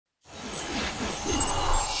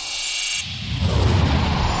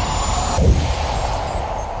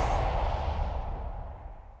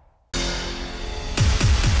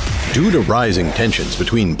Due to rising tensions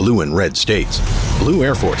between blue and red states, Blue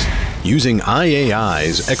Air Force, using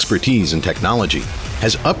IAI's expertise and technology,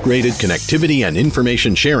 has upgraded connectivity and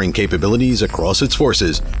information sharing capabilities across its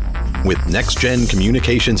forces with next-gen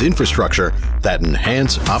communications infrastructure that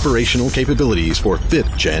enhance operational capabilities for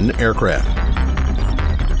 5th-gen aircraft,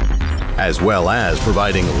 as well as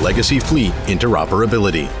providing legacy fleet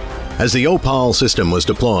interoperability. As the OPAL system was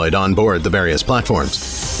deployed on board the various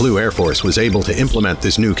platforms, Blue Air Force was able to implement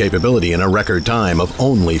this new capability in a record time of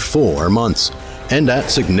only 4 months, and at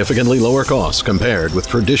significantly lower costs compared with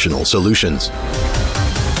traditional solutions.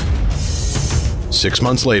 6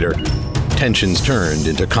 months later, tensions turned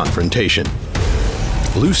into confrontation.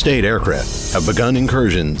 Blue State aircraft have begun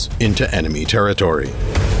incursions into enemy territory.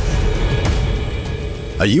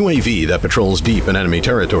 A UAV that patrols deep in enemy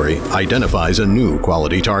territory identifies a new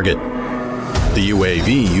quality target. The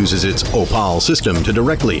UAV uses its OPAL system to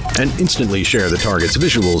directly and instantly share the target's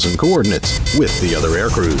visuals and coordinates with the other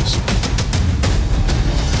aircrews.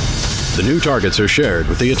 The new targets are shared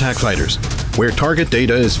with the attack fighters, where target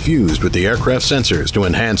data is fused with the aircraft sensors to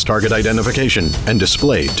enhance target identification and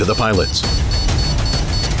displayed to the pilots.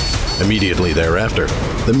 Immediately thereafter,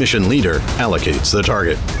 the mission leader allocates the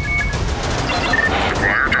target.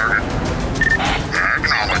 Acquire target.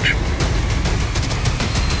 Acknowledge.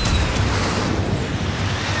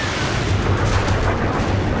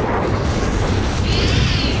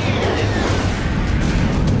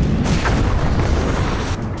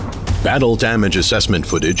 Battle damage assessment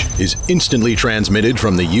footage is instantly transmitted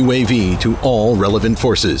from the UAV to all relevant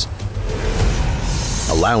forces,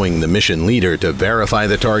 allowing the mission leader to verify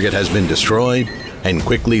the target has been destroyed and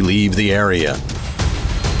quickly leave the area.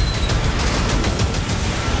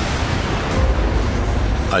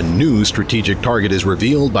 A new strategic target is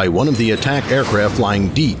revealed by one of the attack aircraft flying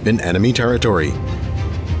deep in enemy territory.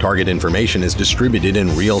 Target information is distributed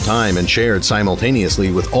in real time and shared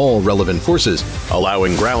simultaneously with all relevant forces,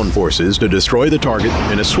 allowing ground forces to destroy the target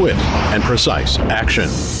in a swift and precise action.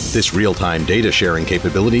 This real-time data sharing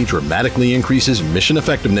capability dramatically increases mission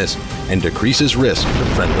effectiveness and decreases risk to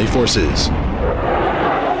friendly forces.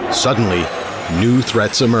 Suddenly, new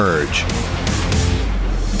threats emerge.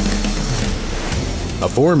 A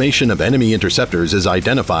formation of enemy interceptors is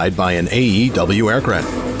identified by an AEW aircraft.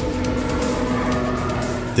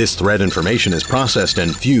 This threat information is processed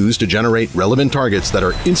and fused to generate relevant targets that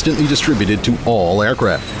are instantly distributed to all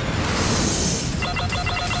aircraft,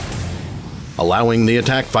 allowing the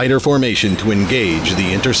attack fighter formation to engage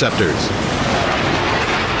the interceptors.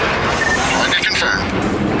 Target confirmed.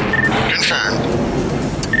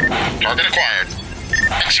 Confirmed. Target acquired.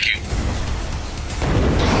 Execute.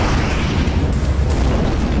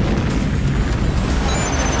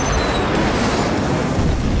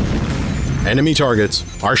 Enemy targets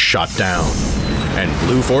are shot down, and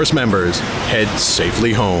Blue Force members head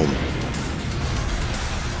safely home.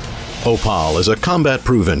 OPAL is a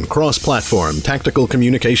combat-proven, cross-platform tactical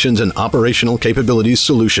communications and operational capabilities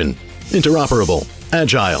solution. Interoperable,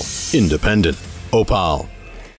 agile, independent. OPAL.